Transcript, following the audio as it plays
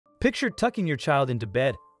Picture tucking your child into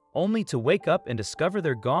bed, only to wake up and discover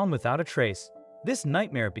they're gone without a trace. This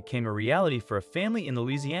nightmare became a reality for a family in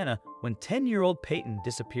Louisiana when 10-year-old Peyton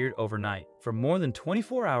disappeared overnight. For more than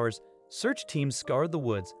 24 hours, search teams scoured the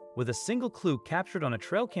woods, with a single clue captured on a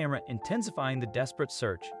trail camera intensifying the desperate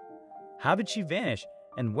search. How did she vanish,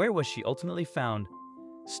 and where was she ultimately found?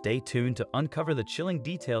 Stay tuned to uncover the chilling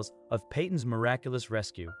details of Peyton's miraculous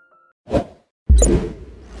rescue.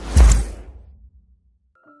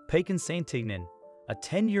 Peyton Saint-Ignan, a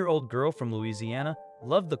 10-year-old girl from Louisiana,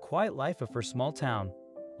 loved the quiet life of her small town.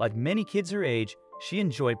 Like many kids her age, she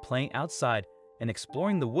enjoyed playing outside and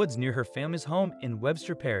exploring the woods near her family's home in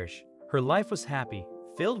Webster Parish. Her life was happy,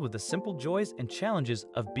 filled with the simple joys and challenges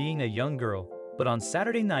of being a young girl. But on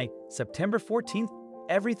Saturday night, September 14th,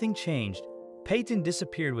 everything changed. Peyton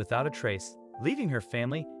disappeared without a trace, leaving her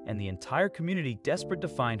family and the entire community desperate to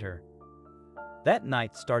find her. That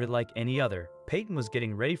night started like any other. Peyton was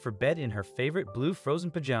getting ready for bed in her favorite blue frozen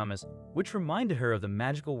pajamas, which reminded her of the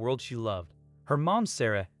magical world she loved. Her mom,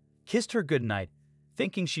 Sarah, kissed her goodnight,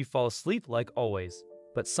 thinking she'd fall asleep like always.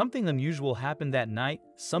 But something unusual happened that night,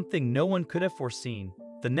 something no one could have foreseen.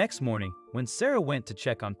 The next morning, when Sarah went to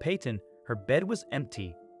check on Peyton, her bed was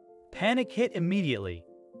empty. Panic hit immediately.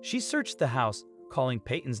 She searched the house, calling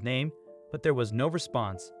Peyton's name, but there was no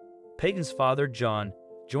response. Peyton's father, John,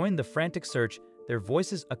 joined the frantic search, their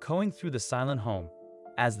voices echoing through the silent home.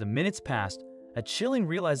 As the minutes passed, a chilling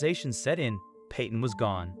realization set in: Peyton was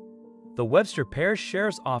gone. The Webster Parish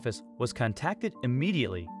Sheriff's Office was contacted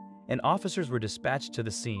immediately, and officers were dispatched to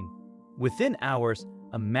the scene. Within hours,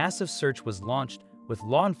 a massive search was launched, with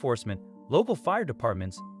law enforcement, local fire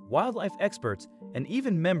departments, wildlife experts, and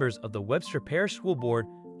even members of the Webster Parish School Board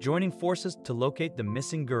joining forces to locate the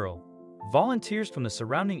missing girl. Volunteers from the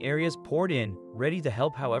surrounding areas poured in, ready to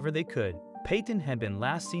help however they could. Peyton had been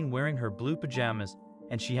last seen wearing her blue pajamas,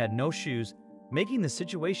 and she had no shoes, making the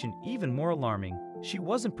situation even more alarming. She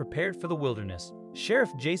wasn't prepared for the wilderness. Sheriff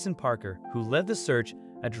Jason Parker, who led the search,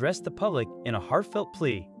 addressed the public in a heartfelt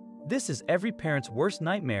plea. "This is every parent's worst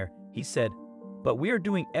nightmare," he said, "but we are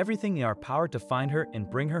doing everything in our power to find her and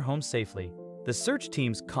bring her home safely." The search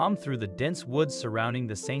teams combed through the dense woods surrounding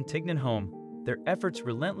the Saint-Ignan home, their efforts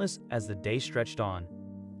relentless as the day stretched on.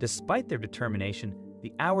 Despite their determination,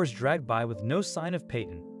 the hours dragged by with no sign of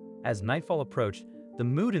Peyton. As nightfall approached, the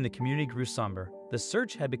mood in the community grew somber. The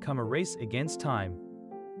search had become a race against time.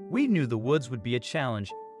 "We knew the woods would be a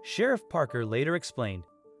challenge," Sheriff Parker later explained.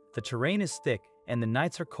 "The terrain is thick and the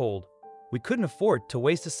nights are cold. We couldn't afford to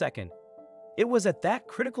waste a second." It was at that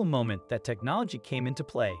critical moment that technology came into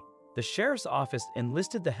play. The sheriff's office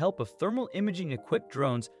enlisted the help of thermal imaging-equipped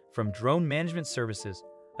drones from Drone Management Services,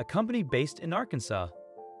 a company based in Arkansas.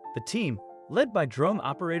 The team, led by drone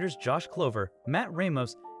operators Josh Clover, Matt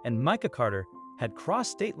Ramos, and Micah Carter, had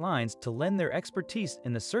crossed state lines to lend their expertise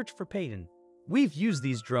in the search for Peyton. "We've used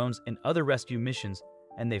these drones in other rescue missions,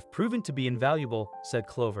 and they've proven to be invaluable," said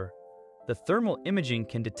Clover. "The thermal imaging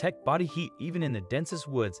can detect body heat even in the densest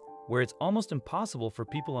woods, where it's almost impossible for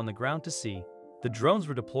people on the ground to see." The drones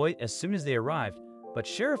were deployed as soon as they arrived, but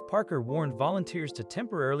Sheriff Parker warned volunteers to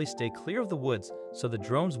temporarily stay clear of the woods so the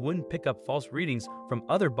drones wouldn't pick up false readings from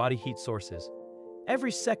other body heat sources. Every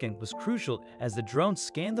second was crucial as the drones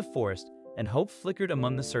scanned the forest, and hope flickered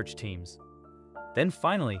among the search teams. Then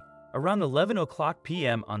finally, around 11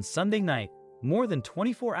 p.m. on Sunday night, more than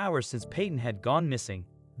 24 hours since Peyton had gone missing,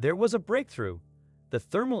 there was a breakthrough. The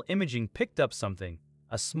thermal imaging picked up something: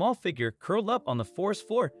 a small figure curled up on the forest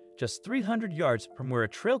floor, just 300 yards from where a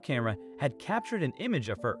trail camera had captured an image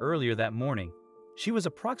of her earlier that morning. She was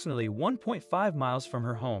approximately 1.5 miles from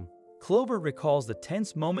her home. Clover recalls the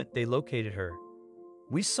tense moment they located her.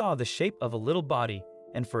 "We saw the shape of a little body,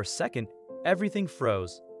 and for a second, everything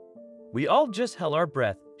froze. We all just held our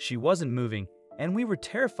breath. She wasn't moving, and we were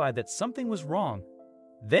terrified that something was wrong.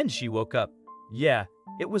 Then she woke up." Yeah,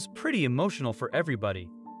 it was pretty emotional for everybody.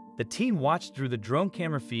 The team watched through the drone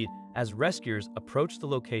camera feed as rescuers approached the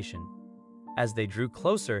location. As they drew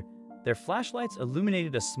closer, their flashlights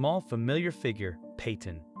illuminated a small, familiar figure: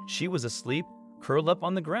 Peyton. She was asleep, curled up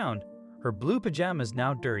on the ground, her blue pajamas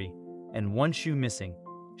now dirty, and one shoe missing.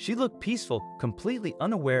 She looked peaceful, completely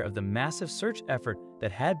unaware of the massive search effort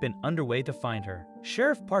that had been underway to find her.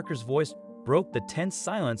 Sheriff Parker's voice broke the tense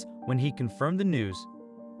silence when he confirmed the news.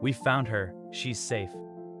 "We found her. She's safe."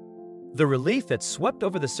 The relief that swept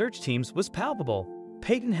over the search teams was palpable.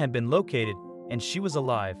 Peyton had been located, and she was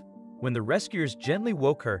alive. When the rescuers gently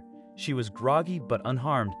woke her, she was groggy but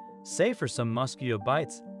unharmed, save for some mosquito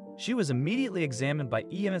bites. She was immediately examined by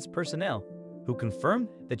EMS personnel, who confirmed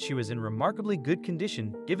that she was in remarkably good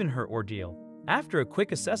condition given her ordeal. After a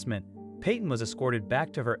quick assessment, Peyton was escorted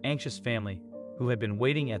back to her anxious family, who had been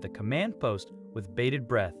waiting at the command post with bated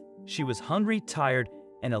breath. She was hungry, tired,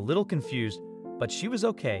 and a little confused, but she was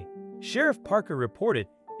okay. Sheriff Parker reported,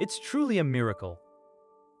 "It's truly a miracle."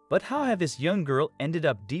 But how had this young girl ended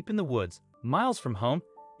up deep in the woods, miles from home,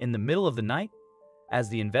 in the middle of the night? As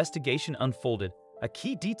the investigation unfolded, a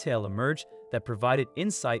key detail emerged that provided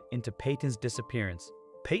insight into Peyton's disappearance.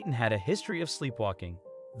 Peyton had a history of sleepwalking.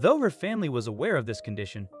 Though her family was aware of this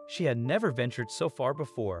condition, she had never ventured so far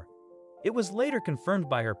before. It was later confirmed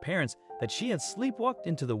by her parents that she had sleepwalked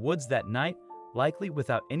into the woods that night, likely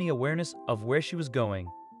without any awareness of where she was going.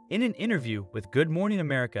 In an interview with Good Morning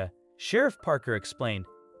America, Sheriff Parker explained,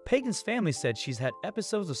 "Peyton's family said she's had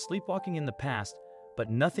episodes of sleepwalking in the past, but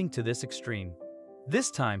nothing to this extreme. This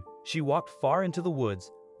time, she walked far into the woods,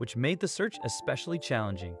 which made the search especially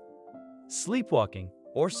challenging." Sleepwalking,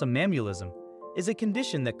 or somnambulism, is a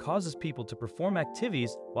condition that causes people to perform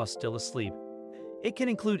activities while still asleep. It can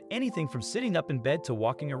include anything from sitting up in bed to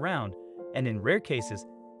walking around, and in rare cases,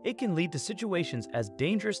 it can lead to situations as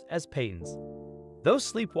dangerous as Peyton's. Though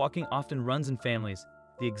sleepwalking often runs in families,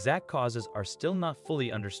 the exact causes are still not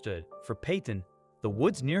fully understood. For Peyton, the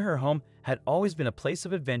woods near her home had always been a place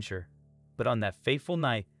of adventure. But on that fateful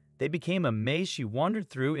night, they became a maze she wandered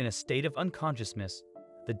through in a state of unconsciousness.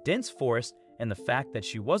 The dense forest and the fact that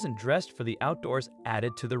she wasn't dressed for the outdoors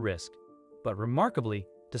added to the risk. But remarkably,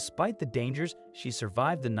 despite the dangers, she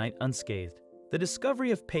survived the night unscathed. The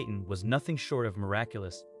discovery of Peyton was nothing short of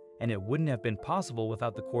miraculous, and it wouldn't have been possible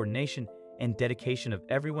without the coordination and dedication of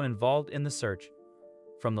everyone involved in the search.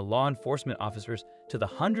 From the law enforcement officers to the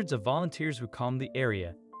hundreds of volunteers who combed the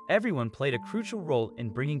area, everyone played a crucial role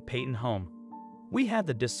in bringing Peyton home. We had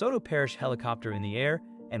the DeSoto Parish helicopter in the air,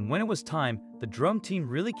 and when it was time, the drum team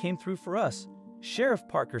really came through for us, Sheriff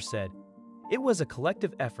Parker said. It was a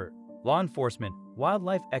collective effort. Law enforcement,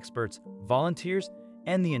 wildlife experts, volunteers,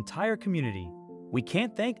 and the entire community. We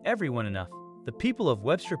can't thank everyone enough. The people of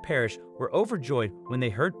Webster Parish were overjoyed when they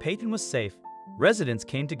heard Peyton was safe. Residents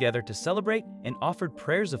came together to celebrate and offered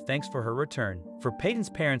prayers of thanks for her return. For Peyton's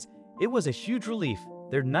parents, it was a huge relief.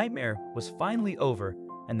 Their nightmare was finally over,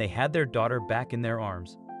 and they had their daughter back in their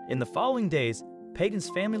arms. In the following days, Peyton's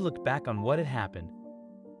family looked back on what had happened.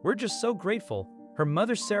 "We're just so grateful," her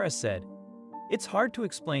mother Sarah said. "It's hard to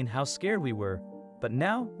explain how scared we were, but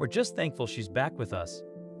now we're just thankful she's back with us."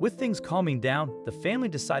 With things calming down, the family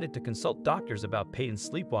decided to consult doctors about Peyton's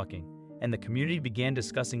sleepwalking, and the community began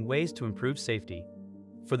discussing ways to improve safety.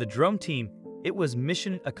 For the drum team, it was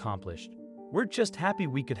mission accomplished. "We're just happy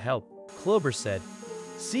we could help," Klober said.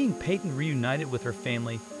 Seeing Peyton reunited with her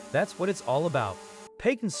family, that's what it's all about.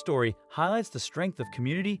 Peyton's story highlights the strength of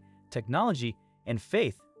community, technology, and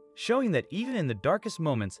faith, showing that even in the darkest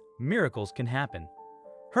moments, miracles can happen.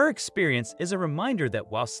 Her experience is a reminder that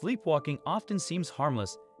while sleepwalking often seems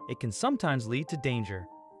harmless, it can sometimes lead to danger.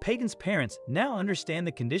 Peyton's parents now understand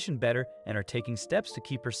the condition better and are taking steps to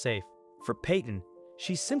keep her safe. For Peyton,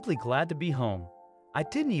 she's simply glad to be home. "I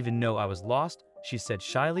didn't even know I was lost," she said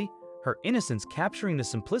shyly, her innocence capturing the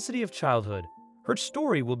simplicity of childhood. Her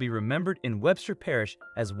story will be remembered in Webster Parish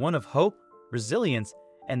as one of hope, resilience,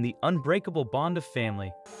 and the unbreakable bond of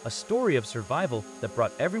family, a story of survival that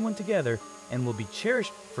brought everyone together and will be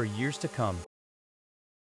cherished for years to come.